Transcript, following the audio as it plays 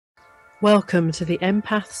Welcome to the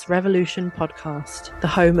Empaths Revolution podcast, the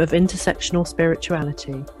home of intersectional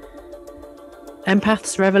spirituality.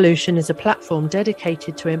 Empaths Revolution is a platform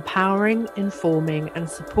dedicated to empowering, informing, and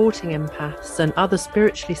supporting empaths and other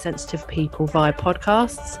spiritually sensitive people via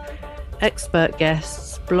podcasts, expert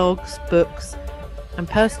guests, blogs, books, and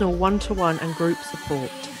personal one-to-one and group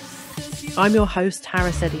support. I'm your host,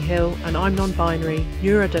 Harris Eddie Hill, and I'm non-binary,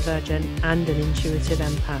 neurodivergent, and an intuitive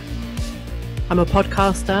empath. I'm a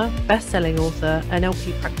podcaster, best-selling author,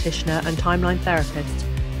 NLP practitioner, and timeline therapist,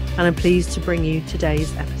 and I'm pleased to bring you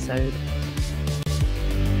today's episode.